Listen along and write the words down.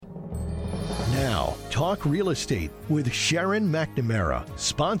now, Talk Real Estate with Sharon McNamara,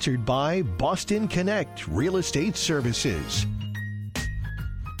 sponsored by Boston Connect Real Estate Services.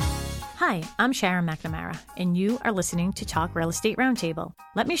 Hi, I'm Sharon McNamara, and you are listening to Talk Real Estate Roundtable.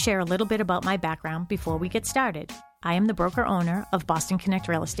 Let me share a little bit about my background before we get started. I am the broker-owner of Boston Connect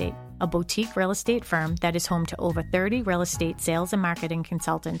Real Estate, a boutique real estate firm that is home to over 30 real estate sales and marketing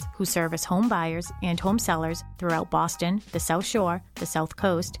consultants who service home buyers and home sellers throughout Boston, the South Shore, the South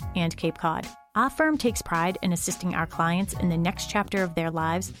Coast, and Cape Cod. Our firm takes pride in assisting our clients in the next chapter of their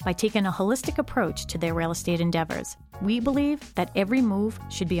lives by taking a holistic approach to their real estate endeavors. We believe that every move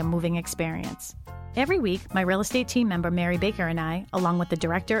should be a moving experience. Every week, my real estate team member Mary Baker and I, along with the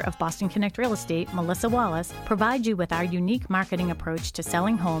director of Boston Connect Real Estate, Melissa Wallace, provide you with our unique marketing approach to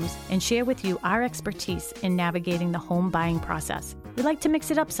selling homes and share with you our expertise in navigating the home buying process. We like to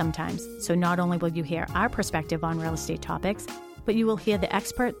mix it up sometimes, so not only will you hear our perspective on real estate topics, but you will hear the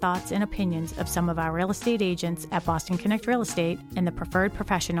expert thoughts and opinions of some of our real estate agents at Boston Connect Real Estate and the preferred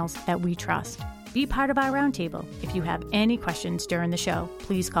professionals that we trust. Be part of our roundtable. If you have any questions during the show,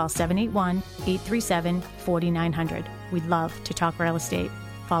 please call 781-837-4900. We'd love to talk real estate.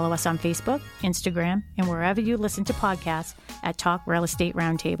 Follow us on Facebook, Instagram, and wherever you listen to podcasts at Talk Real Estate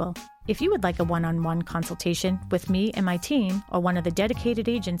Roundtable. If you would like a one-on-one consultation with me and my team or one of the dedicated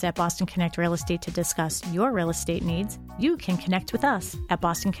agents at Boston Connect Real Estate to discuss your real estate needs, you can connect with us at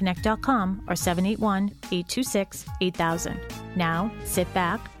bostonconnect.com or 781-826-8000. Now, sit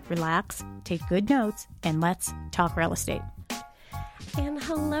back, relax, take good notes, and let's talk real estate. And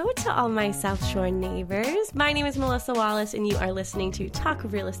hello to all my South Shore neighbors. My name is Melissa Wallace, and you are listening to Talk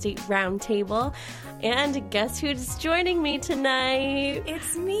Real Estate Roundtable. And guess who's joining me tonight?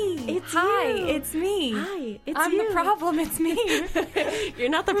 It's me. Hi, it's me. Hi, it's I'm you. the problem. It's me. You're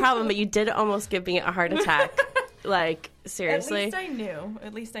not the problem, but you did almost give me a heart attack. Like, seriously.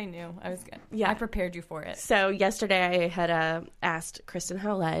 At least I knew. I was good. Yeah. I prepared you for it. So yesterday I had asked Kristen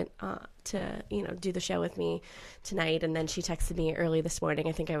Howlett to, do the show with me tonight. And then she texted me early this morning.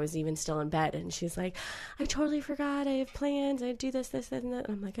 I think I was even still in bed. And she's like, I totally forgot. I have plans. I do this, and that. And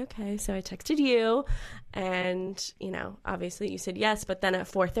I'm like, okay. So I texted you. And, obviously you said yes. But then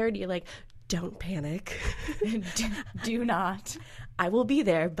at 4:30, you're like, don't panic. Do not. I will be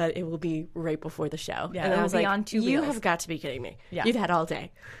there, but it will be right before the show. Yeah, and I was like, on two you wheels. have got to be kidding me. Yeah. You've had all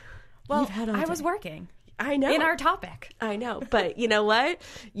day. Well, I was working. I know. In our topic. I know. But you know what?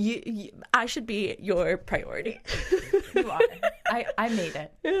 I should be your priority. You are. I made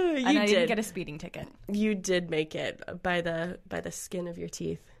it. I didn't get a speeding ticket. You did make it by the skin of your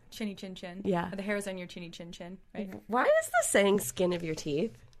teeth. Chinny chin chin. Yeah. The hairs on your chinny chin chin, right? Why is the saying skin of your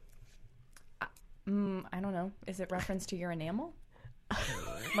teeth? I don't know. Is it reference to your enamel?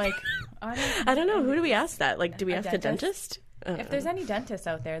 Like, I don't know. Who do we ask that? Like, do we ask the dentist? If there's any dentists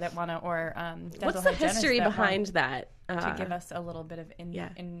out there that want to, or dental what's the history that behind that? To give us a little bit of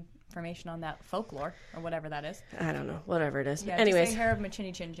information on that folklore or whatever that is. I don't know. Whatever it is. Yeah, anyways, just say hair of my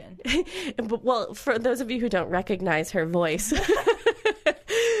chinny chin chin. Well, for those of you who don't recognize her voice,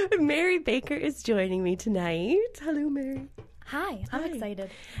 Mary Baker is joining me tonight. Hello, Mary. Hi, I'm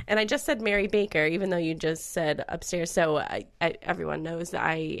excited. And I just said Mary Baker, even though you just said upstairs. So everyone knows that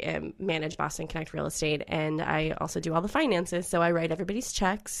I manage Boston Connect Real Estate, and I also do all the finances. So I write everybody's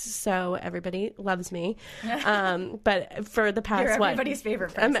checks. So everybody loves me. But for the past, You're everybody's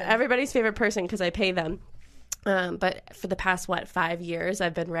favorite person. I'm everybody's favorite person because I pay them. But for the past, 5 years,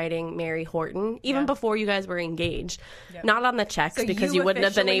 I've been writing Mary Horton, even before you guys were engaged. Yep. Not on the checks, so because you wouldn't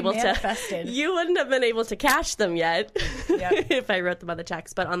have been able to. You wouldn't have been able to cash them yet if I wrote them on the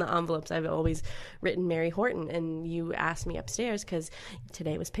checks. But on the envelopes, I've always written Mary Horton. And you asked me upstairs because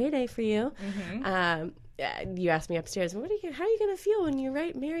today was payday for you. Mm-hmm. You asked me upstairs, how are you going to feel when you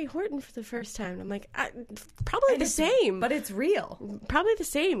write Mary Horton for the first time? And I'm like, probably the same. But it's real. Probably the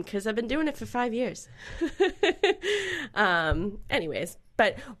same, because I've been doing it for 5 years. Anyways,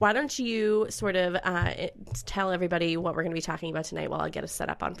 but why don't you sort of tell everybody what we're going to be talking about tonight while I get us set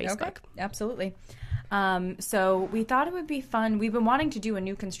up on Facebook. Okay, absolutely. So we thought it would be fun. We've been wanting to do a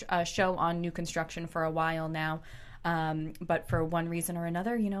new show on new construction for a while now. But for one reason or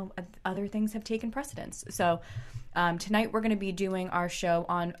another, other things have taken precedence. So tonight we're going to be doing our show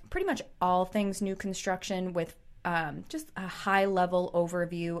on pretty much all things new construction with just a high-level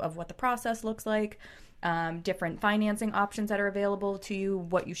overview of what the process looks like, different financing options that are available to you,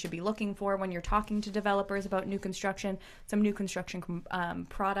 what you should be looking for when you're talking to developers about new construction, some new construction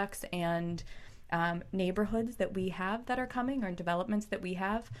products and neighborhoods that we have that are coming, or developments that we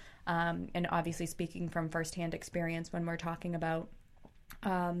have, and obviously speaking from firsthand experience when we're talking about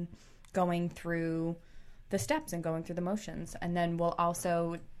going through the steps and going through the motions. And then we'll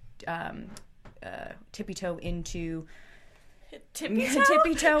also tippy toe into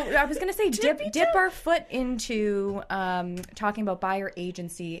tippy toe. I was going to say dip our foot into talking about buyer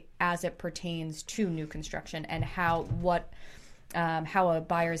agency as it pertains to new construction and how a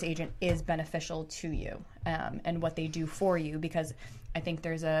buyer's agent is beneficial to you and what they do for you, because I think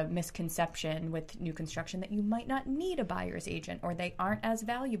there's a misconception with new construction that you might not need a buyer's agent, or they aren't as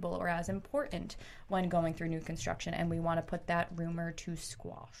valuable or as important when going through new construction, and we want to put that rumor to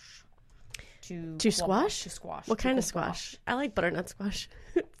squash. To squash? What kind of squash? I like butternut squash.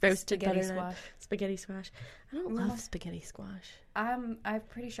 Roasted spaghetti butternut. Squash. Spaghetti squash. I don't love spaghetti squash. I'm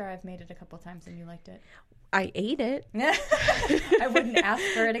pretty sure I've made it a couple times and you liked it. I ate it. I wouldn't ask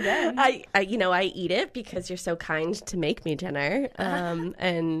for it again. I eat it because you're so kind to make me dinner.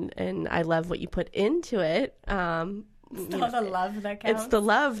 And I love what you put into it. It's the love that counts. It's the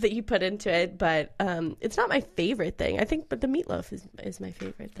love that you put into it, but it's not my favorite thing. I think, but the meatloaf is my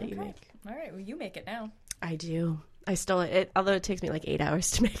favorite that you make. All right, well, you make it now. I do. I stole it, although it takes me like 8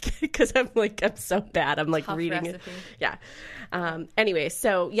 hours to make it because I'm so bad. I'm like tough reading recipe. it. Yeah. Anyway,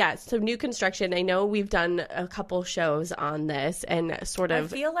 so new construction. I know we've done a couple shows on this and sort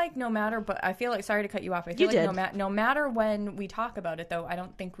of. I feel like sorry to cut you off. I feel no matter when we talk about it, though, I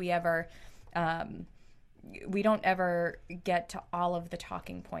don't think we ever. We don't ever get to all of the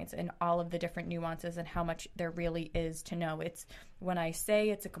talking points and all of the different nuances and how much there really is to know. It's when I say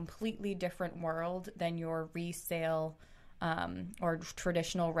it's a completely different world than your resale or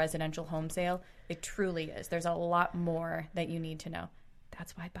traditional residential home sale, it truly is. There's a lot more that you need to know.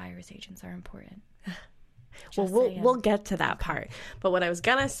 That's why buyer's agents are important. Well, we'll get to that part. But what I was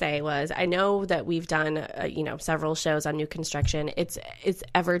gonna say was, I know that we've done several shows on new construction. It's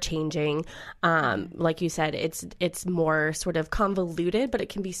ever changing. Like you said, it's more sort of convoluted, but it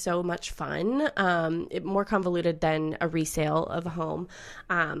can be so much fun. More convoluted than a resale of a home.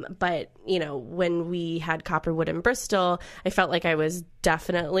 But when we had Copperwood in Bristol, I felt like I was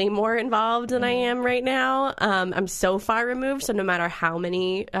definitely more involved than I am right now. I'm so far removed, so no matter how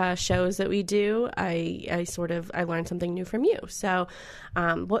many shows that we do, I learned something new from you. So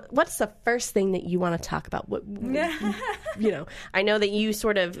what's the first thing that you want to talk about? I know that you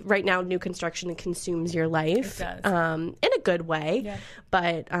sort of right now new construction consumes your life in a good way. Yeah.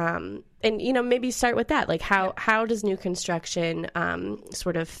 But and maybe start with that. Like how does new construction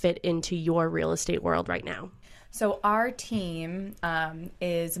sort of fit into your real estate world right now? So our team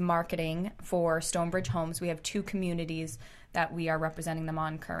is marketing for Stonebridge Homes. We have 2 communities that we are representing them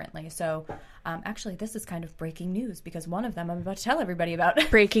on currently. So actually, this is kind of breaking news because one of them I'm about to tell everybody about.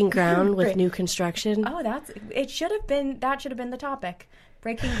 Breaking ground with new construction. Oh, that should have been the topic.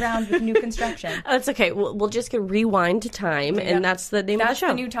 Breaking ground with new construction. That's okay. We'll just rewind to time, and that's the name of the show.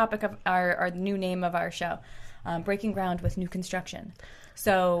 That's the new topic of our new name of our show. Breaking ground with new construction.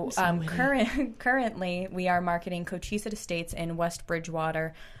 So currently, we are marketing Cochise Estates in West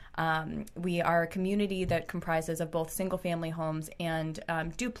Bridgewater. We are a community that comprises of both single-family homes and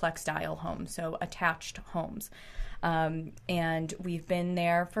duplex-style homes, so attached homes. And we've been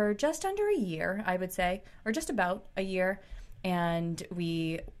there for just under a year, I would say, or just about a year. And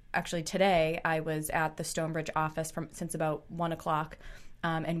today, I was at the Stonebridge office since about 1 o'clock.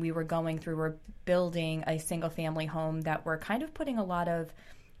 And we're building a single-family home that we're kind of putting a lot of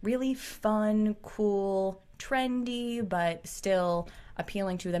really fun, cool, trendy, but still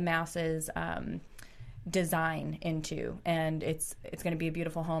appealing to the masses design into. And it's going to be a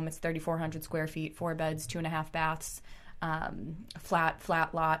beautiful home. It's 3,400 square feet, 4 beds, 2.5 baths, flat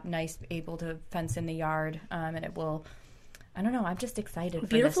lot, nice, able to fence in the yard, and it will... I don't know. I'm just excited for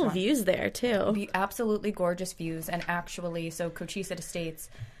beautiful this one. Views there, too. Absolutely gorgeous views. And actually, so Cochise Estates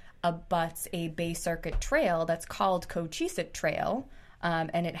abuts a Bay Circuit trail that's called Cochise Trail.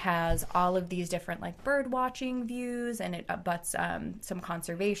 And it has all of these different bird watching views, and it abuts some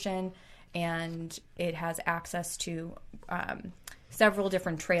conservation. And it has access to several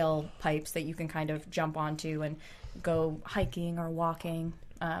different trail pipes that you can kind of jump onto and go hiking or walking.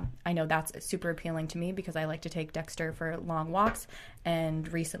 I know that's super appealing to me because I like to take Dexter for long walks,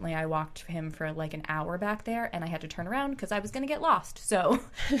 and recently I walked him for an hour back there, and I had to turn around because I was going to get lost. So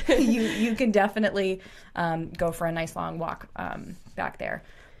you can definitely go for a nice long walk back there.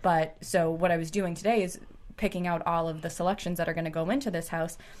 But so what I was doing today is picking out all of the selections that are going to go into this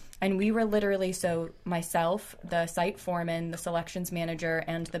house, and we were literally, so myself, the site foreman, the selections manager,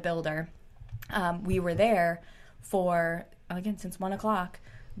 and the builder, we were there for, again, since 1 o'clock,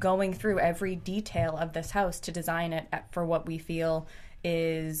 going through every detail of this house to design it for what we feel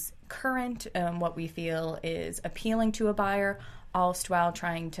is current, what we feel is appealing to a buyer, all while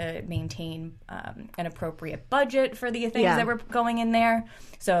trying to maintain an appropriate budget for the things that were going in there.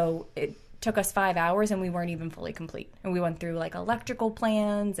 So took us 5 hours and we weren't even fully complete. And we went through like electrical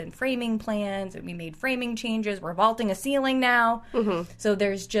plans and framing plans, and we made framing changes. We're vaulting a ceiling now. So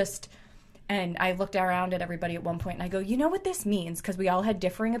there's just, and I looked around at everybody at one point and I go, you know what this means? Because we all had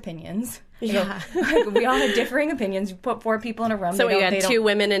differing opinions. Yeah. We all had differing opinions. You put 4 people in a room. So we had 2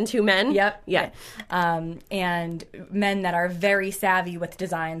 women and 2 men? Yep. Yeah. And men that are very savvy with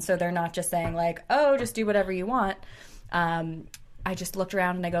design. So they're not just saying like, oh, just do whatever you want. I just looked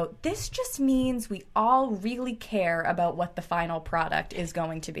around and I go, this just means we all really care about what the final product is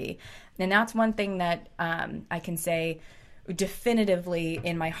going to be. And that's one thing that I can say definitively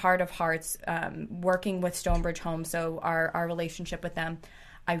in my heart of hearts, working with Stonebridge Homes, so our relationship with them,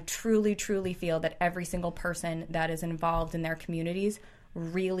 I truly, truly feel that every single person that is involved in their communities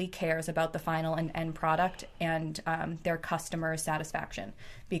really cares about the final and end product and their customer satisfaction,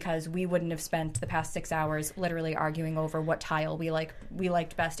 because we wouldn't have spent the past 6 hours literally arguing over what tile we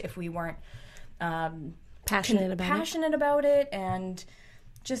liked best if we weren't passionate about it, and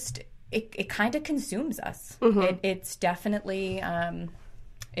just it kind of consumes us. It's definitely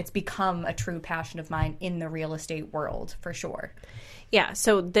it's become a true passion of mine in the real estate world, for sure. Yeah,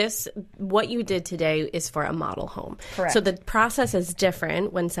 so what you did today is for a model home. Correct. So the process is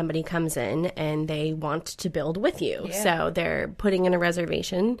different when somebody comes in and they want to build with you. Yeah. So they're putting in a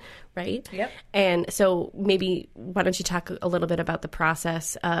reservation, right? Yep. And so maybe why don't you talk a little bit about the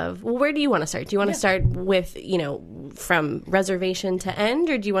process of, well, where do you want to start? Do you want to start with, from reservation to end,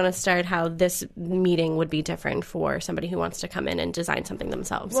 or do you want to start how this meeting would be different for somebody who wants to come in and design something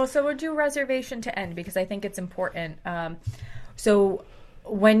themselves? Well, so we'll do reservation to end because I think it's important. So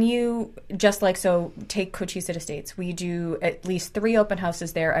when you take Cochise Estates, we do at least 3 open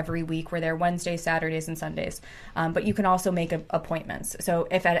houses there every week. We're there Wednesdays, Saturdays, and Sundays. But you can also make appointments. So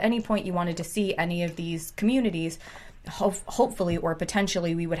if at any point you wanted to see any of these communities, hopefully or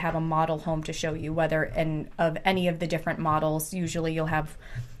potentially we would have a model home to show you, of any of the different models. Usually you'll have,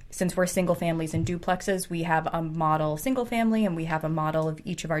 since we're single families and duplexes, we have a model single family and we have a model of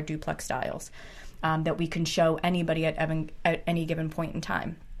each of our duplex styles. That we can show anybody at any given point in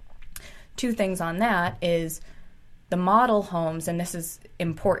time. 2 things on that is the model homes, and this is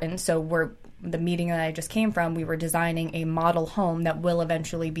important. So the meeting that I just came from, we were designing a model home that will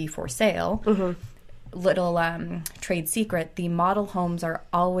eventually be for sale. Little trade secret, the model homes are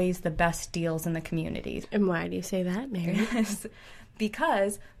always the best deals in the community. And why do you say that, Mary?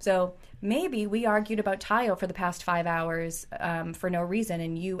 Because, so maybe we argued about tile for the past 5 hours for no reason,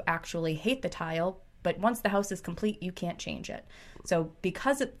 and you actually hate the tile, but once the house is complete, you can't change it. So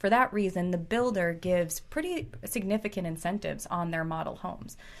for that reason, the builder gives pretty significant incentives on their model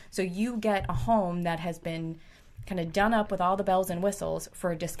homes. So you get a home that has been kind of done up with all the bells and whistles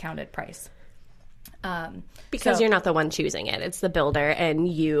for a discounted price. Because you're not the one choosing it. It's the builder and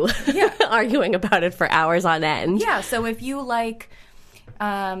you arguing about it for hours on end. Yeah, so if you like...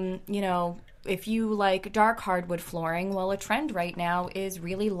 if you like dark hardwood flooring, well, a trend right now is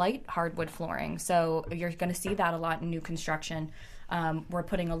really light hardwood flooring. So you're going to see that a lot in new construction. We're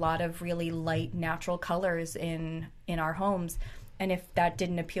putting a lot of really light natural colors in our homes. And if that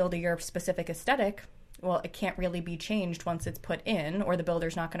didn't appeal to your specific aesthetic, well, it can't really be changed once it's put in, or the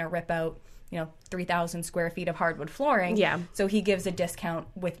builder's not going to rip out, 3,000 square feet of hardwood flooring. Yeah. So he gives a discount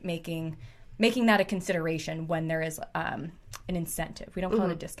with making that a consideration when there is an incentive. We don't call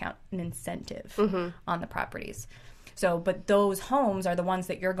it a discount, an incentive on the properties. So, but those homes are the ones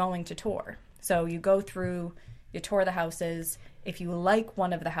that you're going to tour. So you go through, you tour the houses. If you like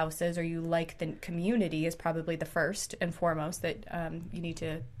one of the houses or you like the community is probably the first and foremost that you need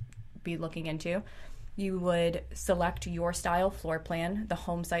to be looking into. You would select your style floor plan, the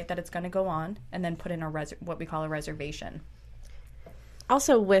home site that it's going to go on, and then put in what we call a reservation.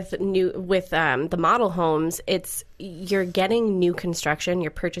 Also, with the model homes, you're getting new construction, you're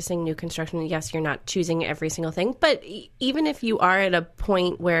purchasing new construction. Yes, you're not choosing every single thing, but even if you are at a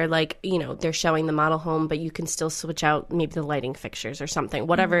point where, they're showing the model home, but you can still switch out maybe the lighting fixtures or something,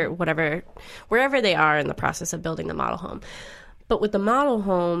 wherever they are in the process of building the model home. But with the model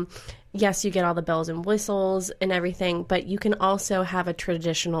home, yes, you get all the bells and whistles and everything, but you can also have a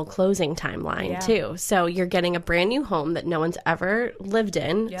traditional closing timeline too. So you're getting a brand new home that no one's ever lived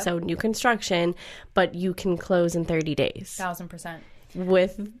in, so new construction, but you can close in 30 days. 1,000%.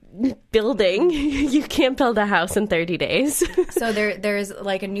 With building, you can't build a house in 30 days. So there's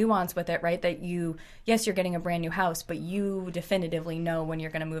like a nuance with it, right? That you're getting a brand new house, but you definitively know when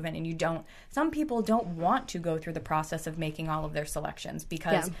you're going to move in, and you don't. Some people don't want to go through the process of making all of their selections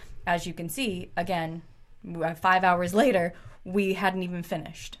because, as you can see, again, 5 hours later, we hadn't even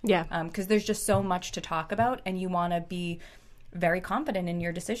finished. Yeah. Because there's just so much to talk about, and you want to be very confident in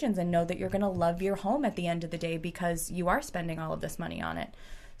your decisions and know that you're going to love your home at the end of the day because you are spending all of this money on it.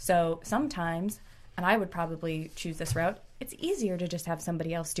 So sometimes, and I would probably choose this route, it's easier to just have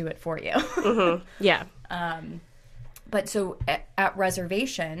somebody else do it for you. Mm-hmm. Yeah. But so at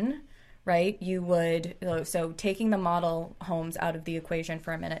reservation, right, you would, so taking the model homes out of the equation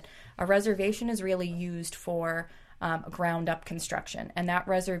for a minute, a reservation is really used for ground up construction. And that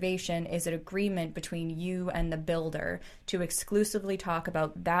reservation is an agreement between you and the builder to exclusively talk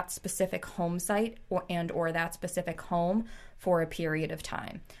about that specific home site or that specific home for a period of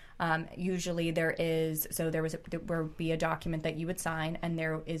time. Usually there would be a document that you would sign, and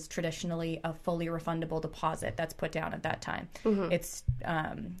there is traditionally a fully refundable deposit that's put down at that time. Mm-hmm. It's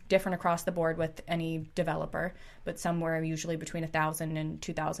different across the board with any developer, but somewhere usually between $1,000 and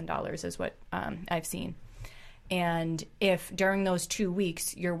 $2,000 is what I've seen. And if during those 2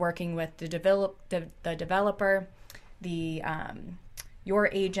 weeks you're working with the developer, your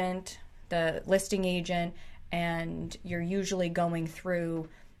agent, the listing agent, and you're usually going through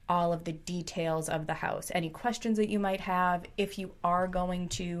all of the details of the house, any questions that you might have, if you are going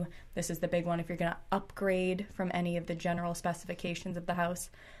to, this is the big one, if you're going to upgrade from any of the general specifications of the house,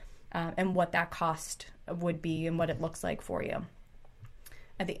 and what that would be and what it looks like for you.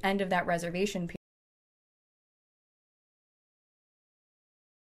 At the end of that reservation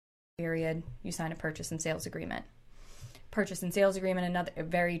period, you sign a purchase and sales agreement. Purchase and sales agreement,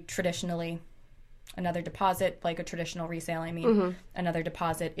 another deposit, like a traditional resale, mm-hmm. Another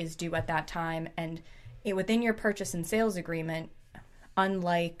deposit is due at that time. And within your purchase and sales agreement,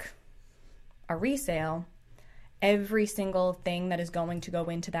 unlike a resale, every single thing that is going to go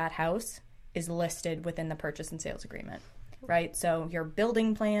into that house is listed within the purchase and sales agreement, right? So your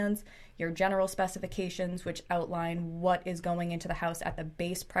building plans, your general specifications, which outline what is going into the house at the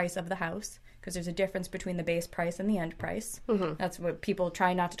base price of the house, because there's a difference between the base price and the end price. Mm-hmm. That's what people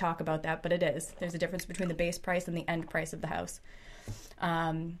try not to talk about that, but it is. There's a difference between the base price and the end price of the house.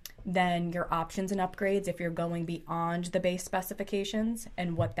 Then your options and upgrades, if you're going beyond the base specifications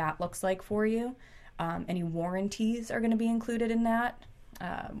and what that looks like for you. Any warranties are going to be included in that.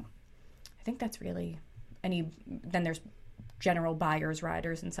 I think that's really then there's general buyer's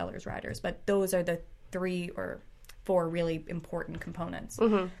riders and seller's riders, but those are the 3 or 4 really important components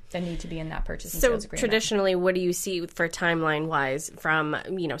mm-hmm. that need to be in that purchase and sales agreement. So traditionally, what do you see for timeline-wise from,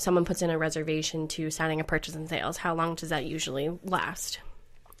 someone puts in a reservation to signing a purchase and sales? How long does that usually last?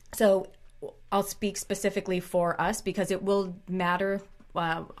 So I'll speak specifically for us because it will matter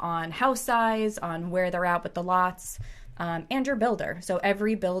on house size, on where they're at with the lots, and your builder. So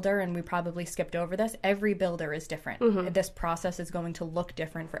every builder, and we probably skipped over this, every builder is different. Mm-hmm. This process is going to look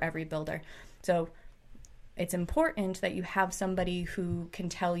different for every builder. So it's important that you have somebody who can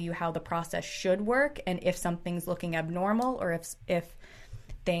tell you how the process should work and if something's looking abnormal or if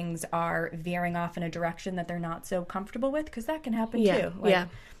things are veering off in a direction that they're not so comfortable with, because that can happen too.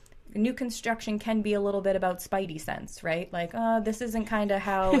 New construction can be a little bit about spidey sense, right? Like, this isn't kind of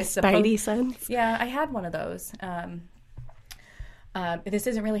how it's spidey sense? Yeah, I had one of those. This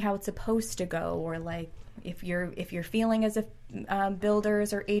isn't really how it's supposed to go, or like if you're feeling as if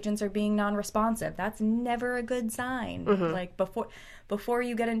builders or agents are being non-responsive, that's never a good sign. Mm-hmm. Like before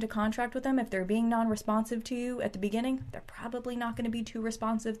you get into contract with them, if they're being non-responsive to you at the beginning, they're probably not going to be too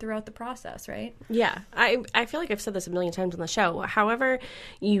responsive throughout the process, right? Yeah. I feel like I've said this a million times on the show. However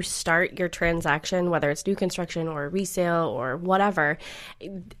you start your transaction, whether it's new construction or resale or whatever,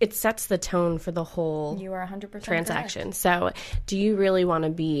 it sets the tone for the whole you are 100% transaction. Correct. So do you really want to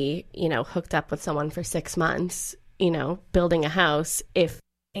be, hooked up with someone for 6 months, building a house if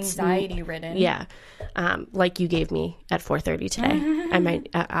anxiety ridden? Yeah. Like you gave me at 4:30 today.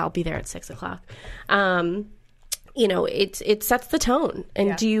 I'll be there at 6:00. It sets the tone.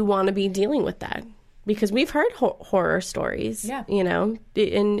 And do you want to be dealing with that? Because we've heard horror stories, and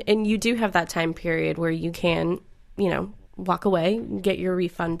you do have that time period where you can, walk away, get your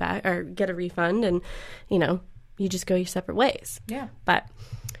refund back or get a refund and, you just go your separate ways. Yeah. But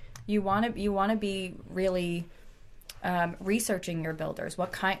you want to be really researching your builders.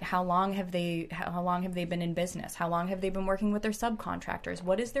 How long have they been in business? How long have they been working with their subcontractors?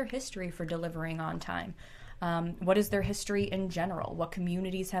 What is their history for delivering on time? What is their history in general? What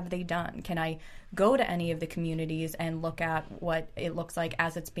communities have they done? Can I go to any of the communities and look at what it looks like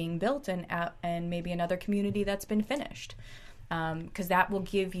as it's being built and maybe another community that's been finished? Because that will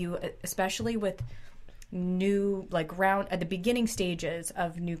give you, especially with new, ground at the beginning stages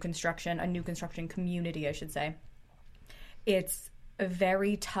of a new construction community, I should say, it's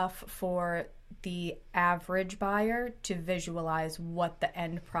very tough for the average buyer to visualize what the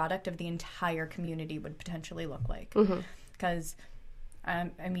end product of the entire community would potentially look like. Mm-hmm. because,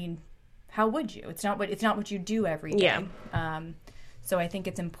 I mean, how would you? It's not what you do every day. Yeah. So I think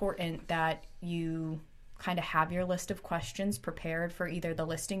it's important that you kind of have your list of questions prepared for either the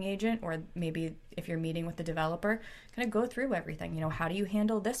listing agent or maybe if you're meeting with the developer, kind of go through everything. How do you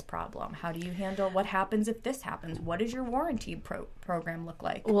handle this problem? How do you handle what happens if this happens? What does your warranty program look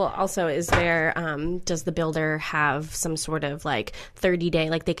like? Well, also, is there, does the builder have some sort of 30-day,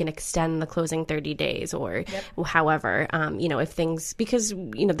 they can extend the closing 30 days or however, if things, because,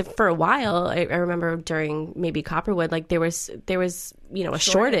 for a while, I remember during maybe Copperwood, there was a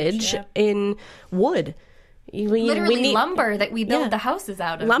shortage in wood. Literally we need lumber that we build the houses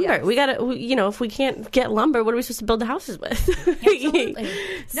out of. Lumber. Yes. We got to, if we can't get lumber, what are we supposed to build the houses with? Absolutely.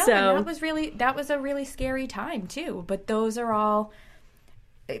 No, and that was a really scary time too. But those are all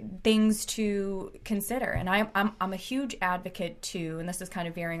things to consider. And I'm a huge advocate too, and this is kind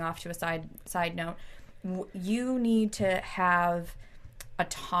of veering off to a side note. You need to have a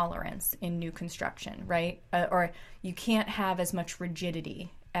tolerance in new construction, right? Or you can't have as much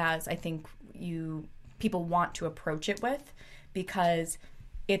rigidity as I think people want to approach it with, because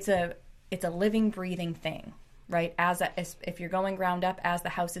it's a living, breathing thing, right? As if you're going ground up, as the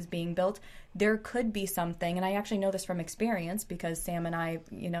house is being built, there could be something, and I actually know this from experience because Sam and I,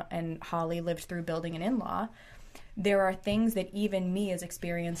 and Holly lived through building an in-law. There are things that even me, as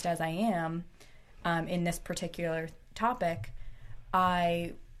experienced as I am in this particular topic,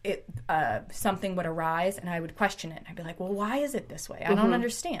 something would arise and I would question it. I'd be like, well, why is it this way? I don't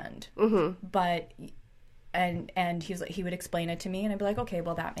understand. Mm-hmm. But and he would explain it to me and I'd be like, okay,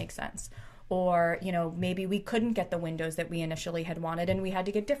 well, that makes sense. Or, maybe we couldn't get the windows that we initially had wanted and we had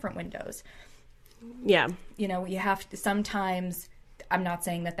to get different windows. Yeah. You have to sometimes, I'm not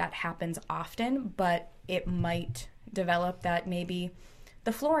saying that happens often, but it might develop that maybe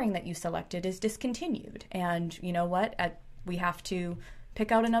the flooring that you selected is discontinued. And you know what? We have to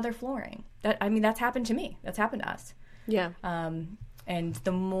pick out another flooring. That's happened to me. That's happened to us. Yeah. And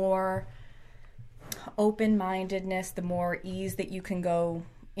the more open-mindedness, the more ease that you can go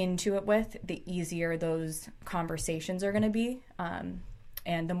into it with, the easier those conversations are going to be.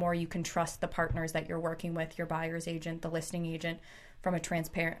 And the more you can trust the partners that you're working with, your buyer's agent, the listing agent, from a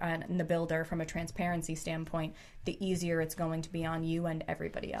and the builder from a transparency standpoint, the easier it's going to be on you and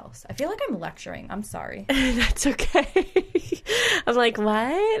everybody else. I feel like I'm lecturing. I'm sorry. That's okay. I'm like,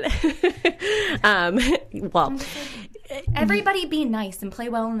 what? Well, everybody be nice and play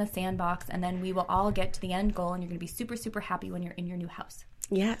well in the sandbox, and then we will all get to the end goal, and you're going to be super, super happy when you're in your new house.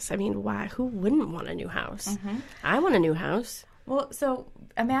 Yes. I mean, why? Who wouldn't want a new house? Mm-hmm. I want a new house. Well, so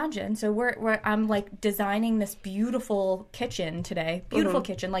imagine, I'm designing this beautiful kitchen today,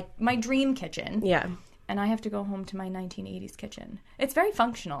 kitchen, like my dream kitchen. Yeah. And I have to go home to my 1980s kitchen. It's very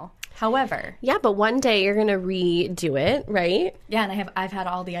functional. However. Yeah, but one day you're going to redo it, right? Yeah, and I've had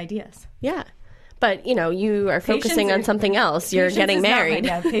all the ideas. Yeah. But, you are focusing on something else. You're getting married.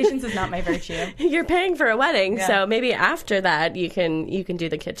 Patience is not my virtue. You're paying for a wedding, so maybe after that you can do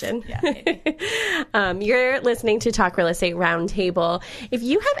the kitchen. Yeah, maybe. You're listening to Talk Real Estate Roundtable. If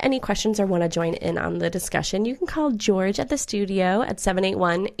you have any questions or want to join in on the discussion, you can call George at the studio at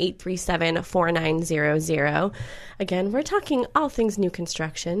 781-837-4900. Again, we're talking all things new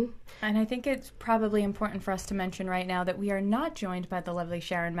construction. And I think it's probably important for us to mention right now that we are not joined by the lovely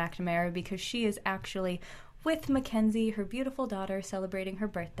Sharon McNamara because she is actually with Mackenzie, her beautiful daughter, celebrating her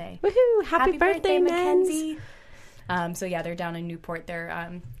birthday. Woohoo! Happy birthday, Mackenzie! So yeah, they're down in Newport.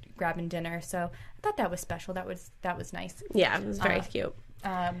 They're grabbing dinner. So I thought that was special. That was nice. Yeah, it was very cute.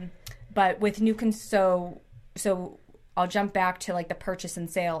 But with so I'll jump back to the purchase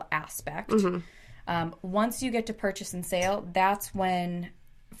and sale aspect. Mm-hmm. Once you get to purchase and sale, that's when,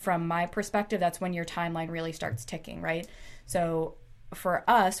 from my perspective, that's when your timeline really starts ticking, right? So for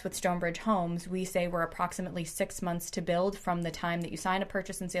us with Stonebridge Homes, we say we're approximately 6 months to build from the time that you sign a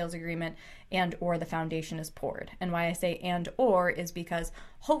purchase and sales agreement and or the foundation is poured. And why I say and or is because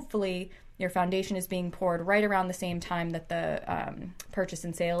hopefully your foundation is being poured right around the same time that the purchase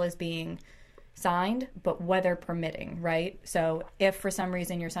and sale is being signed, but weather permitting, right? So if for some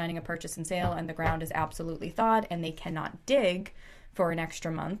reason you're signing a purchase and sale and the ground is absolutely thawed and they cannot dig for an extra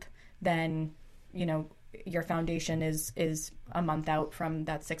month, then your foundation is a month out from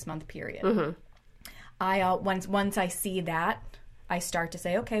that 6 month period. Mm-hmm. Once I see that, I start to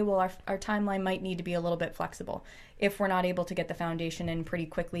say, okay, well, our timeline might need to be a little bit flexible. If we're not able to get the foundation in pretty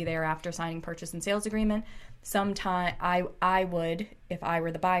quickly thereafter signing purchase and sales agreement, sometime I would, if I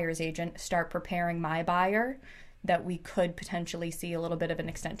were the buyer's agent, start preparing my buyer that we could potentially see a little bit of an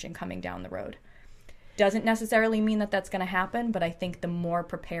extension coming down the road. Doesn't necessarily mean that that's going to happen, but I think the more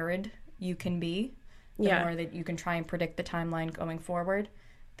prepared you can be, the more that you can try and predict the timeline going forward,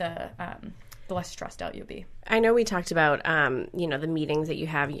 the less stressed out you'll be. I know we talked about, the meetings that you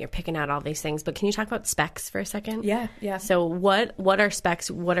have, you're picking out all these things, but can you talk about specs for a second? Yeah. So what are specs?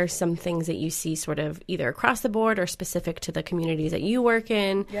 What are some things that you see sort of either across the board or specific to the communities that you work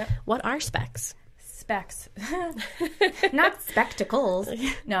in? Yep. What are specs? Specs. Not spectacles.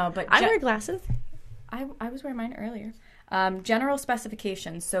 No, but... I wear glasses. I was wearing mine earlier. General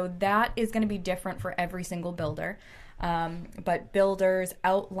specifications. So that is going to be different for every single builder. But builders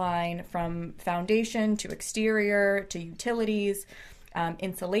outline from foundation to exterior to utilities,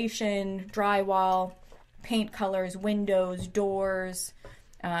 insulation, drywall, paint colors, windows, doors,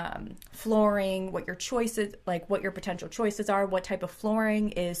 flooring, what your choices, like what your potential choices are, what type of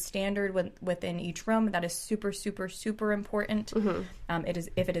flooring is standard within each room. That is super, super, super important. Mm-hmm.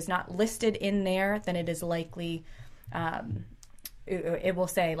 If it is not listed in there, then it is likely, it will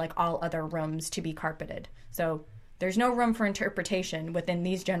say like all other rooms to be carpeted. So there's no room for interpretation within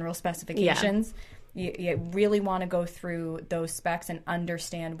these general specifications. Yeah. You really want to go through those specs and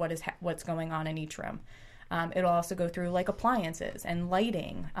understand what's going on in each room. It'll also go through like appliances and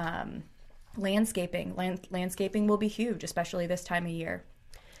lighting, landscaping. Landscaping will be huge, especially this time of year.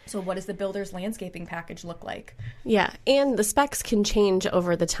 So what does the builder's landscaping package look like? Yeah, and the specs can change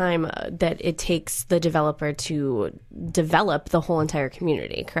over the time that it takes the developer to develop the whole entire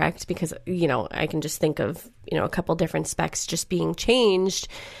community, correct? Because, I can just think of, a couple different specs just being changed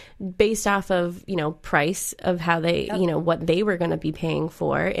based off of, price of how they, what they were going to be paying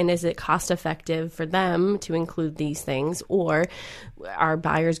for. And is it cost effective for them to include these things, or are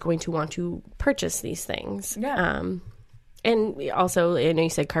buyers going to want to purchase these things? Yeah. And also, I know you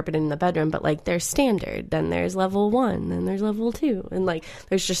said carpet in the bedroom, but like there's standard, then there's level 1, then there's level 2. And like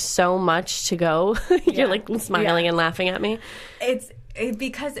there's just so much to go. You're like smiling and laughing at me. It's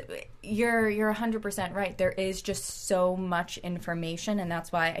because you're 100% right. There is just so much information. And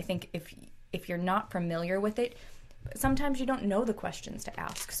that's why I think if you're not familiar with it, sometimes you don't know the questions to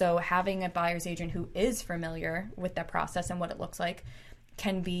ask. So having a buyer's agent who is familiar with that process and what it looks like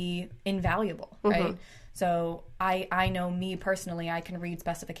can be invaluable, right? Mm-hmm. So I know me personally, I can read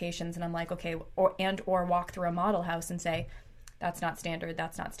specifications and I'm like, okay, or walk through a model house and say, that's not standard,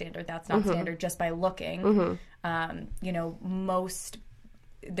 that's not standard, that's not mm-hmm. standard, just by looking. Mm-hmm.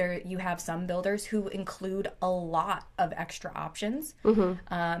 You have some builders who include a lot of extra options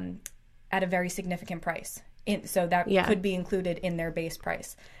mm-hmm. At a very significant price. So that could be included in their base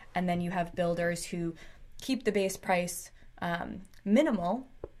price. And then you have builders who keep the base price minimal,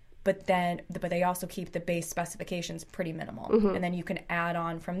 but they also keep the base specifications pretty minimal. Mm-hmm. And then you can add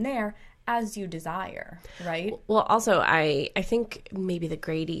on from there as you desire, right? Well, also, I think maybe the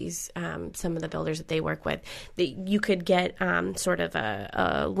Grady's, some of the builders that they work with, you could get sort of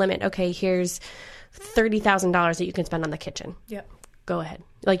a limit. Okay, here's $30,000 that you can spend on the kitchen. Yep. Go ahead.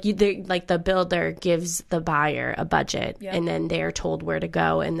 Like the builder gives the buyer a budget, yep. and then they're told where to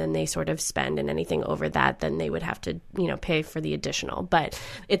go, and then they sort of spend, and anything over that, then they would have to, pay for the additional. But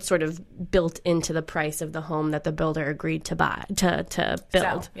it's sort of built into the price of the home that the builder agreed to buy to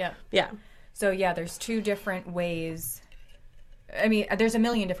build. Yeah. So there's two different ways. I mean, there's a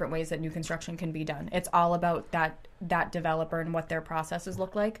million different ways that new construction can be done. It's all about that developer and what their processes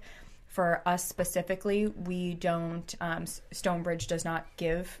look like. For us specifically, we don't, Stonebridge does not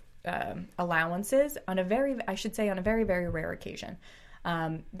give allowances on a very, very, very rare occasion.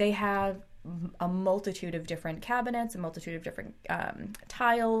 They have a multitude of different cabinets, a multitude of different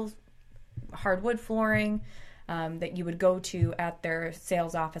tiles, hardwood flooring that you would go to at their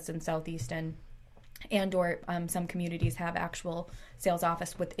sales office in Southeaston, or some communities have actual sales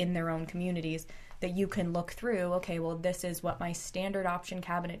office within their own communities that you can look through. Okay, well, this is what my standard option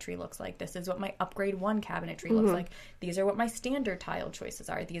cabinetry looks like. This is what my upgrade 1 cabinetry mm-hmm. looks like. These are what my standard tile choices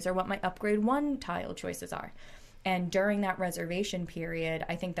are. These are what my upgrade 1 tile choices are. And during that reservation period,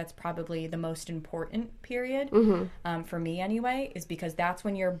 I think that's probably the most important period, mm-hmm. For me anyway, is because that's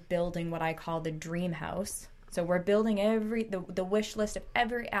when you're building what I call the dream house. So we're building the wish list of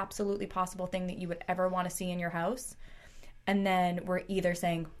every absolutely possible thing that you would ever want to see in your house. And then we're either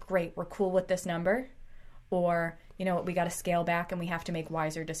saying, great, we're cool with this number, or, we got to scale back and we have to make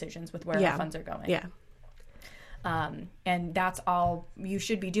wiser decisions with where our funds are going. Yeah. And that's all. You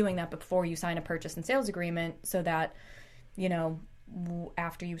should be doing that before you sign a purchase and sales agreement, so that,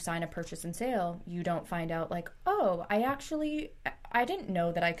 after you sign a purchase and sale, you don't find out like, oh, I didn't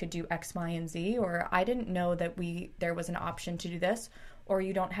know that I could do X, Y, and Z, or I didn't know that there was an option to do this, or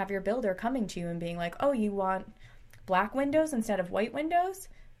you don't have your builder coming to you and being like, oh, you want black windows instead of white windows?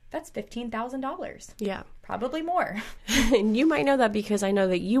 that's $15,000. Yeah. Probably more. And you might know that because I know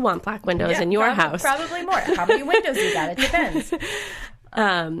that you want black windows in your house. Probably more. How many windows you got? It depends.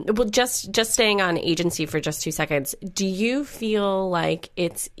 Well, just staying on agency for just 2 seconds, do you feel like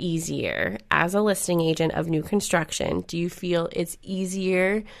it's easier as a listing agent of new construction? Do you feel it's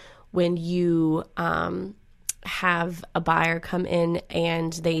easier when you have a buyer come in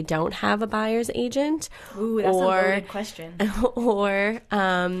and they don't have a buyer's agent? Ooh, that's a loaded question. Or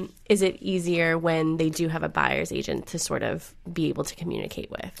is it easier when they do have a buyer's agent to sort of be able to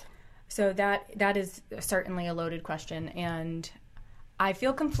communicate with? So that is certainly a loaded question, and I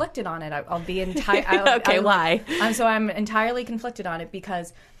feel conflicted on it. I'll be entirely okay. Why? So I'm entirely conflicted on it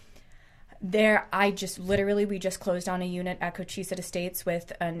because we just closed on a unit at Cochise Estates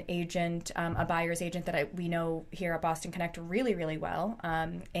with an agent, a buyer's agent that we know here at Boston Connect really, really well.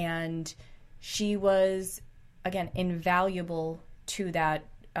 And she was, again, invaluable to that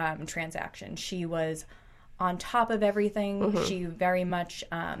transaction. She was on top of everything. Mm-hmm. She very much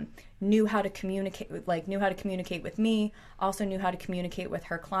knew how to communicate with me, also knew how to communicate with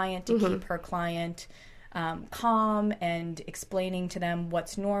her client to keep her client calm and explaining to them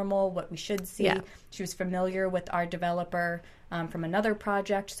what's normal, what we should see. Yeah. She was familiar with our developer from another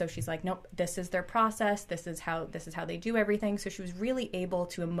project, so she's like, nope, this is their process. This is how they do everything. So she was really able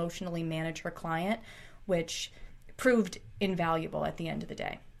to emotionally manage her client, which proved invaluable at the end of the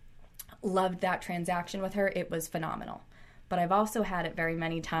day. Loved that transaction with her. It was phenomenal. But I've also had it very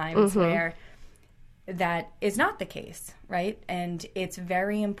many times where that is not the case, right? And it's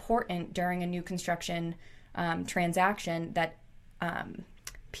very important during a new construction transaction that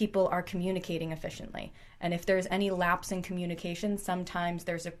people are communicating efficiently. And if there's any lapse in communication, sometimes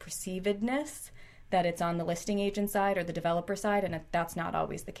there's a perceivedness that it's on the listing agent side or the developer side, and that's not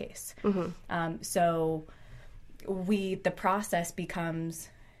always the case. So the process becomes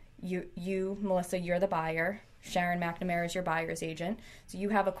you, Melissa, you're the buyer. Sharon McNamara is your buyer's agent. So you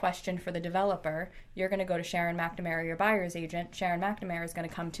have a question for the developer. You're going to go to Sharon McNamara, your buyer's agent. Sharon McNamara is going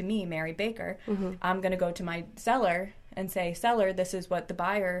to come to me, Mary Baker. I'm going to go to my seller and say, seller, this is what the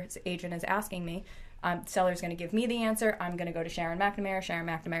buyer's agent is asking me. Seller's going to give me the answer. I'm going to go to Sharon McNamara. Sharon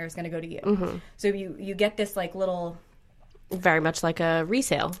McNamara is going to go to you. So you get this like little... Very much like a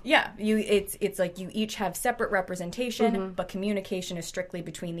resale. Yeah, it's like you each have separate representation, but communication is strictly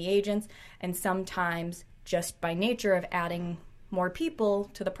between the agents. And sometimes, just by nature of adding more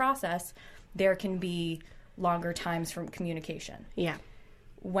people to the process, there can be longer times from communication. Yeah.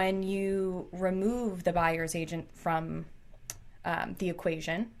 When you remove the buyer's agent from the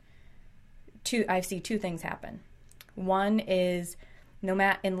equation, I see two things happen. One is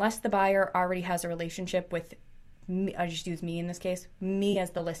unless the buyer already has a relationship with me, I'll just use me in this case, me as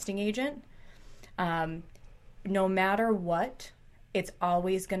the listing agent, no matter what, it's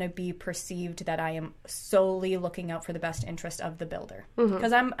always going to be perceived that I am solely looking out for the best interest of the builder.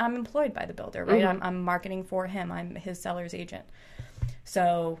 Because I'm employed by the builder, right? I'm marketing for him. I'm his seller's agent.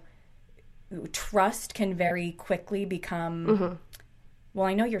 So trust can very quickly become, well,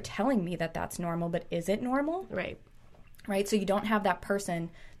 I know you're telling me that that's normal, but is it normal? Right? So you don't have that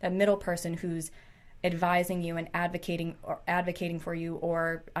person, that middle person who's advising you and advocating for you,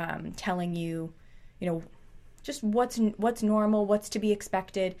 or telling you, just what's normal, what's to be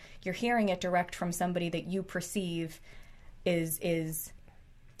expected. You're hearing it direct from somebody that you perceive is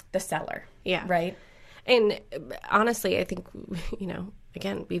the seller. Yeah. Right? And honestly, I think,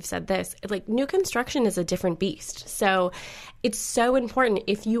 again, we've said this, like new construction is a different beast. So it's so important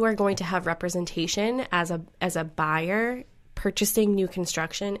if you are going to have representation as a buyer purchasing new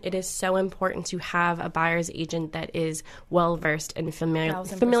construction, it is so important to have a buyer's agent that is well-versed and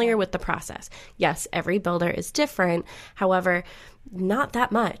familiar with the process. Yes, every builder is different. However, not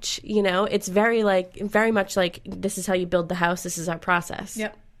that much. It's very much like, this is how you build the house. This is our process.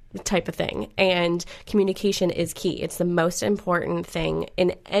 Yep. Type of thing. And communication is key. It's the most important thing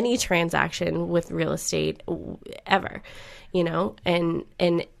in any transaction with real estate ever. And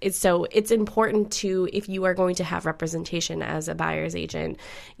it's important to, if you are going to have representation as a buyer's agent,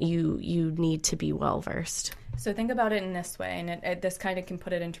 you need to be well versed. So think about it in this way, and this kind of can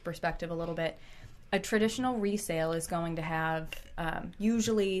put it into perspective a little bit. A traditional resale is going to have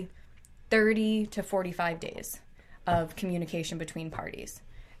usually 30 to 45 days of communication between parties.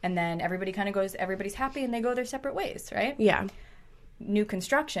 And then everybody's happy and they go their separate ways, right? Yeah. New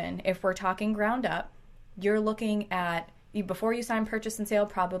construction, if we're talking ground up, you're looking at before you sign purchase and sale,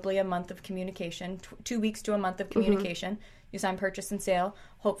 probably a month of communication, 2 weeks to a month of communication. You sign purchase and sale.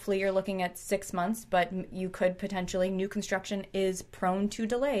 Hopefully you're looking at 6 months, but you could potentially, new construction is prone to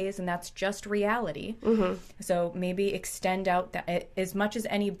delays, and that's just reality. So maybe extend out that as much as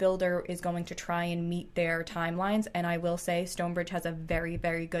any builder is going to try and meet their timelines. And I will say Stonebridge has a very,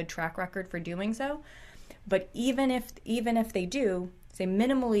 very good track record for doing so. But even if they do, say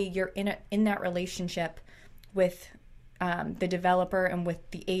minimally you're in that relationship with the developer and with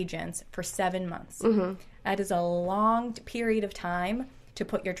the agents for 7 months. That is a long period of time to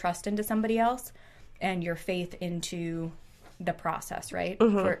put your trust into somebody else and your faith into the process, right?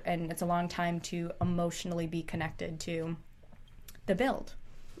 And it's a long time to emotionally be connected to the build.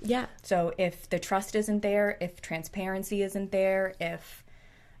 Yeah. So if the trust isn't there, if transparency isn't there, if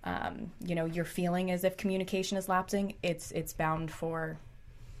you're feeling as if communication is lapsing, it's bound for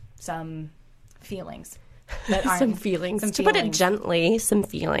some feelings. Some feelings. To put it gently, some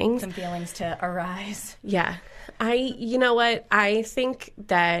feelings. Some feelings to arise. Yeah. You know what? I think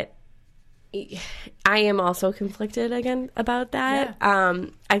that I am also conflicted again about that. Yeah.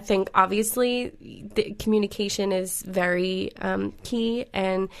 I think obviously the communication is very key,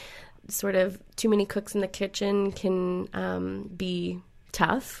 and sort of too many cooks in the kitchen can be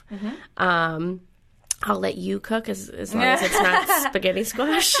tough. I'll let you cook as long as it's not spaghetti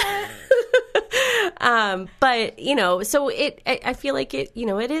squash. But, so I feel like it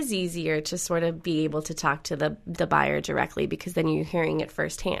is easier to sort of be able to talk to the buyer directly, because then you're hearing it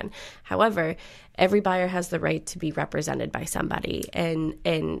firsthand. However, every buyer has the right to be represented by somebody.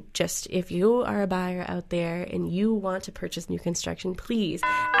 And just if you are a buyer out there and you want to purchase new construction, please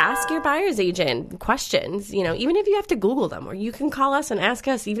ask your buyer's agent questions, even if you have to Google them, or you can call us and ask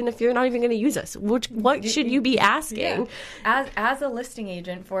us, even if you're not even going to use us. What should you be asking? Yeah. As a listing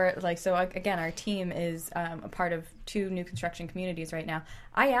agent for again, our team is a part of 2 new construction communities right now.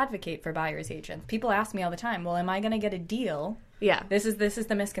 I advocate for buyer's agents. People ask me all the time, well, am I going to get a deal? Yeah. This is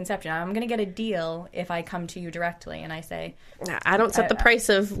the misconception. I'm going to get a deal if I come to you directly. And I say, I don't set the price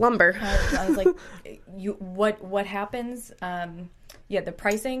of lumber. I was like, what happens? The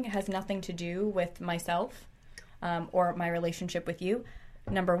pricing has nothing to do with myself or my relationship with you,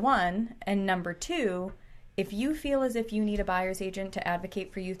 number one. And number two, if you feel as if you need a buyer's agent to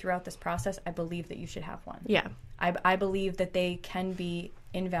advocate for you throughout this process, I believe that you should have one. Yeah. I believe that they can be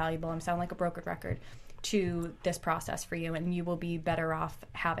invaluable. I sound like a broken record to this process for you, and you will be better off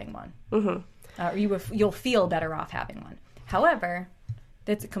having one. You'll feel better off having one. However,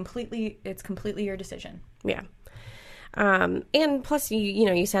 it's completely your decision. Yeah. And plus,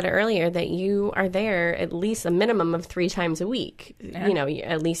 you said earlier that you are there at least a minimum of 3 times a week,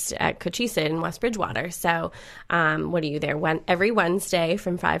 at least at Cochise in West Bridgewater. So what are you there? Every Wednesday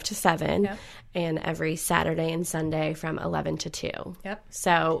from 5 to 7, and every Saturday and Sunday from 11 to 2. Yep.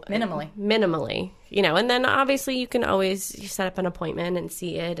 So minimally, and then obviously you can always set up an appointment and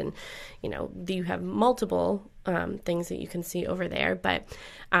see it. And, you have multiple things that you can see over there. But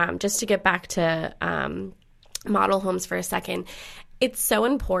just to get back to model homes for a second, it's so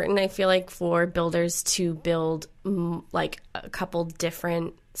important, I feel like, for builders to build like a couple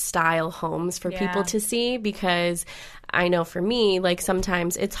different style homes for people to see, because I know for me, like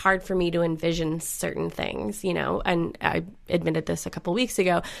sometimes it's hard for me to envision certain things, and I admitted this a couple weeks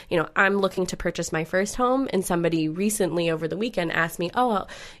ago, I'm looking to purchase my first home, and somebody recently over the weekend asked me,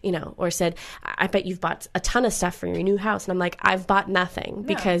 or said, I bet you've bought a ton of stuff for your new house. And I'm like, I've bought nothing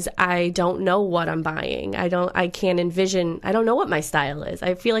because I don't know what I'm buying. I can't envision, I don't know what my style is.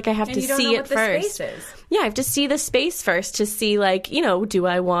 I feel like I have to see it first. Yeah, I have to see the space first to see, like, do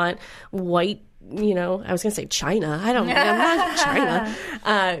I want white, I was going to say China. I'm not China.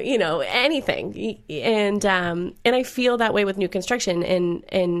 Anything. And I feel that way with new construction.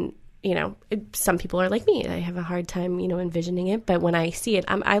 And some people are like me. I have a hard time, envisioning it. But when I see it,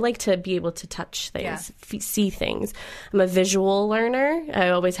 I like to be able to touch things, see things. I'm a visual learner. I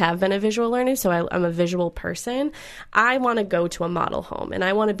always have been a visual learner, so I'm a visual person. I want to go to a model home, and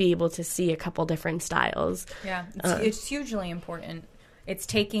I want to be able to see a couple different styles. Yeah, it's hugely important. It's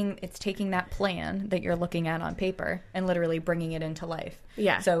taking that plan that you're looking at on paper and literally bringing it into life.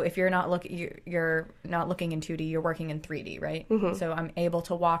 Yeah. So if you're not looking in 2D, you're working in 3D, right? Mm-hmm. So I'm able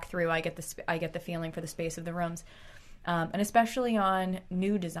to walk through. I get the feeling for the space of the rooms, and especially on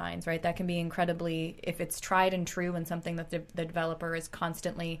new designs, right? That can be incredibly, if it's tried and true and something that the developer is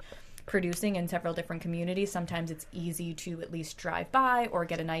constantly producing in several different communities. Sometimes it's easy to at least drive by or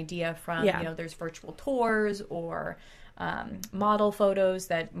get an idea from. There's virtual tours or model photos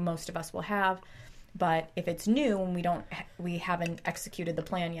that most of us will have. But if it's new and we haven't executed the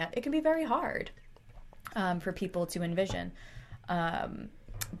plan yet, it can be very hard. for people to envision. But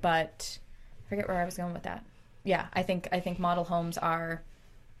I forget where I was going with that. Yeah, I think model homes are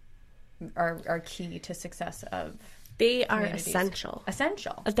key to success of. They are essential.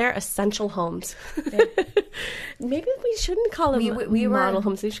 Essential. They're essential homes. Maybe we shouldn't call them model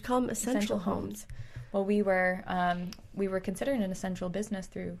homes. We should call them essential homes. Well, we were considered an essential business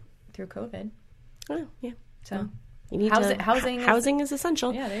through COVID. Oh, yeah. So you need housing is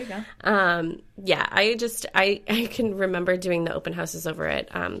essential. Yeah, there you go. Yeah, I can remember doing the open houses over at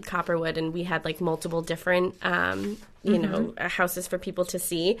Copperwood, and we had like multiple different you know, houses for people to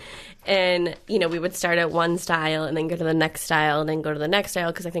see. And, you know, we would start at one style and then go to the next style and then go to the next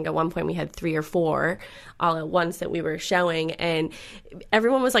style, because I think at one point we had 3 or 4 all at once that we were showing. And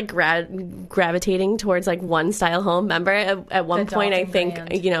everyone was like gravitating towards like one style home. Remember at one point, I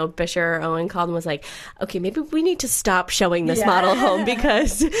think, you know, Bisher or Owen called and was like, okay, maybe we need to stop showing this model home,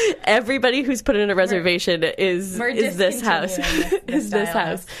 because everybody who's put in a reservation is this house. Is this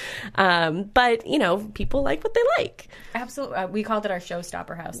house. But, you know, people like what they like. Absolutely. We called it our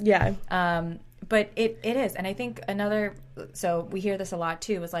showstopper house. Yeah. But it is. And I think so we hear this a lot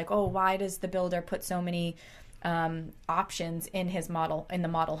too, is like, oh, why does the builder put so many options in the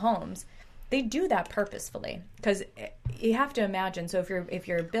model homes? They do that purposefully, because you have to imagine. So if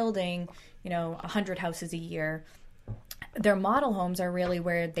you're building, you know, 100 houses a year, their model homes are really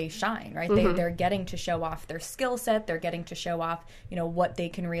where they shine, right? They're getting to show off their skill set. They're getting to show off, you know, what they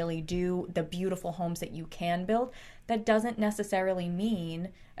can really do, the beautiful homes that you can build. That doesn't necessarily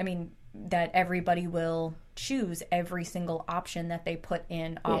mean, that everybody will choose every single option that they put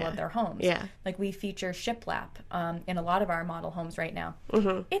in all of their homes. Yeah. Like we feature shiplap in a lot of our model homes right now.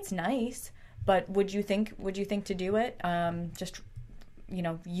 It's nice, but would you think to do it? Just, you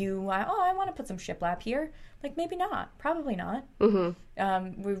know, I want to put some shiplap here. Like, maybe not. Probably not.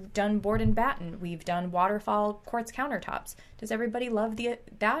 We've done board and batten. We've done waterfall quartz countertops. Does everybody love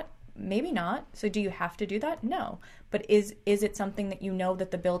that? Maybe not. So do you have to do that? No. But is it something that you know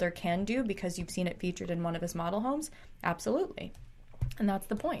that the builder can do because you've seen it featured in one of his model homes? Absolutely. And that's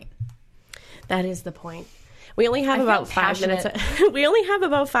the point. That is the point. We only have about 5 minutes. We only have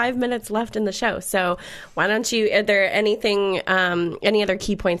about 5 minutes left in the show. So why don't you, are there any other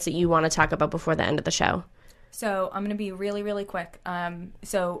key points that you want to talk about before the end of the show? So I'm going to be really, really quick.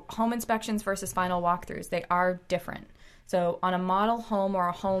 So home inspections versus final walkthroughs, they are different. So on a model home or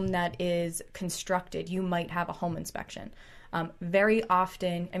a home that is constructed, you might have a home inspection. Very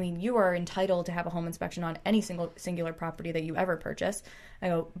often, you are entitled to have a home inspection on any singular property that you ever purchase.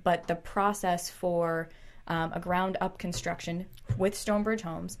 But the process for a ground-up construction with Stonebridge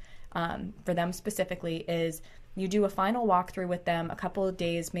Homes, for them specifically, is you do a final walkthrough with them a couple of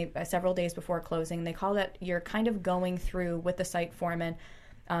days, maybe several days before closing. They call that you're kind of going through with the site foreman,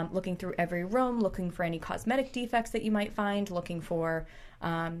 looking through every room, looking for any cosmetic defects that you might find, looking for,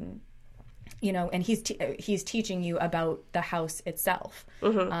 and he's teaching you about the house itself.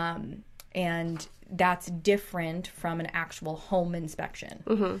 And that's different from an actual home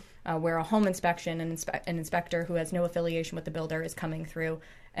inspection, where a home inspection, an inspector who has no affiliation with the builder is coming through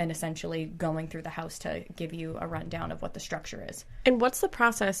and essentially going through the house to give you a rundown of what the structure is. And what's the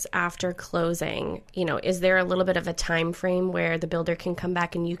process after closing? Is there a little bit of a time frame where the builder can come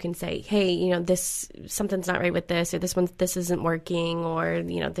back and you can say, hey, something's not right with this, or this isn't working, or,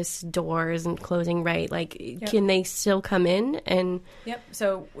 this door isn't closing right? Can they still come in and... Yep.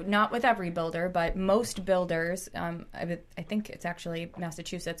 So not with every builder, but most builders, I think it's actually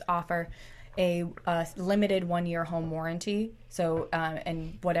Massachusetts, offer a limited 1-year home warranty. So,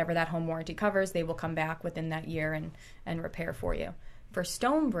 and whatever that home warranty covers, they will come back within that year and repair for you. For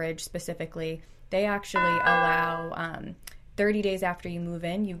Stonebridge specifically, they actually allow 30 days after you move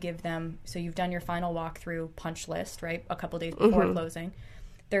in, you give them, so you've done your final walkthrough punch list, right, a couple days before closing.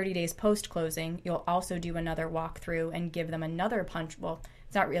 30 days post-closing, you'll also do another walkthrough and give them another punch. Well,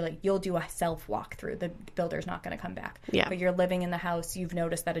 it's not really. You'll do a self walkthrough. The builder's not going to come back. Yeah. But you're living in the house. You've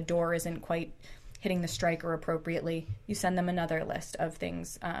noticed that a door isn't quite hitting the striker appropriately. You send them another list of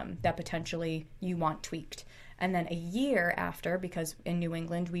things that potentially you want tweaked. And then a year after, because in New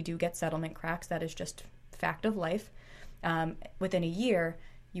England we do get settlement cracks, that is just fact of life. Within a year,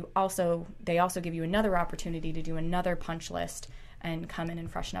 they also give you another opportunity to do another punch list and come in and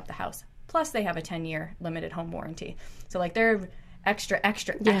freshen up the house. Plus, they have a 10-year limited home warranty. So they're extra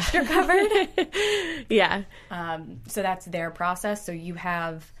covered. Yeah. So that's their process. So you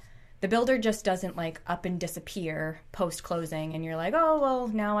have, the builder just doesn't up and disappear post closing, and you're like, oh well,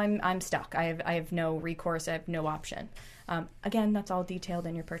 now I'm stuck. I have no recourse. I have no option. Again, that's all detailed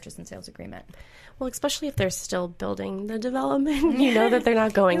in your purchase and sales agreement. Well, especially if they're still building the development, you know that they're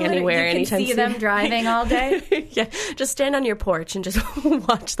not going anywhere anytime soon. You can see them driving all day. Yeah, just stand on your porch and just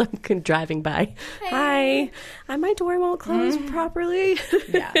watch them driving by. Hey. Hi, my door won't close properly.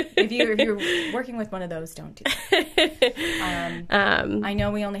 Yeah, if you're working with one of those, don't do that. I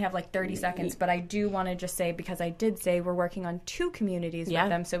know we only have like 30 seconds, but I do want to just say, because I did say we're working on 2 communities with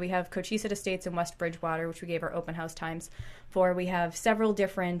them. So we have Cochise Estates and West Bridgewater, which we gave our open house times for. We have several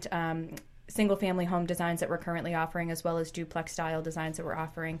different single-family home designs that we're currently offering, as well as duplex-style designs that we're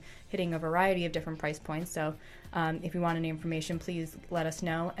offering, hitting a variety of different price points. So if you want any information, please let us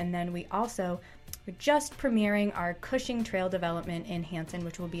know. And then we're just premiering our Cushing Trail development in Hanson,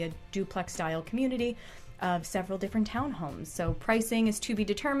 which will be a duplex-style community of several different townhomes. So pricing is to be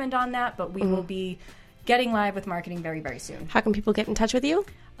determined on that, but we will be getting live with marketing very, very soon. How can people get in touch with you?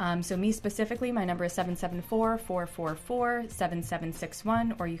 So me specifically, my number is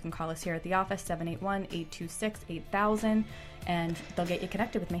 774-444-7761, or you can call us here at the office, 781-826-8000, and they'll get you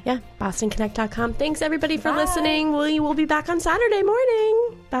connected with me. Yeah, BostonConnect.com. Thanks, everybody, for listening. We will be back on Saturday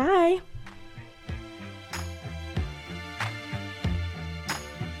morning. Bye.